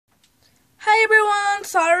everyone,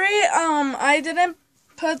 sorry, I didn't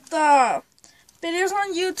put the videos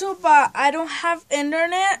on YouTube, but I don't have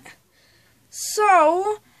internet.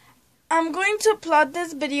 So, I'm going to upload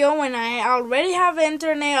this video when I already have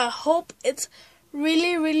internet. I hope it's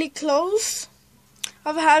really close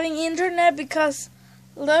of having internet because,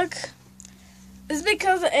 look, it's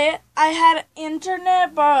because I had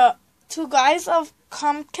internet, but two guys of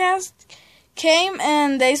Comcast came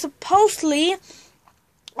and they supposedly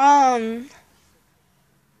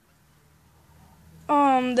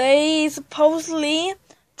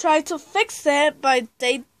tried to fix it, but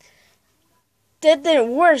they did their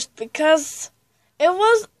worst because it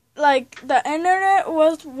was like the internet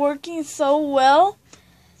was working so well,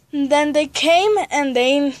 and then they came and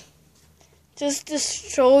they just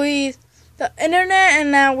destroyed the internet,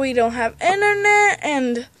 and now we don't have internet.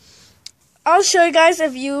 And I'll show you guys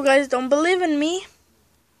if you guys don't believe in me.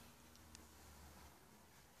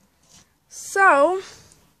 So,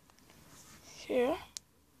 here,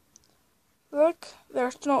 look,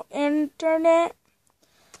 there's no internet.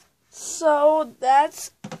 So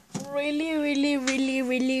that's really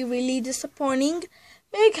disappointing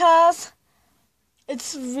because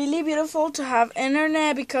it's really beautiful to have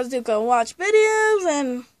internet because you can watch videos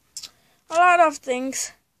and a lot of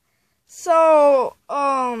things. So,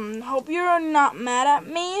 hope you're not mad at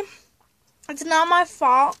me. It's not my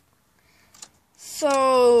fault.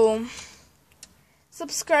 So,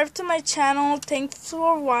 subscribe to my channel. Thanks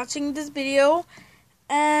for watching this video.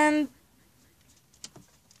 And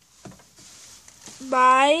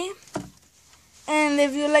bye. And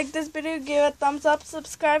if you like this video, give a thumbs up,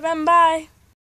 subscribe, and bye.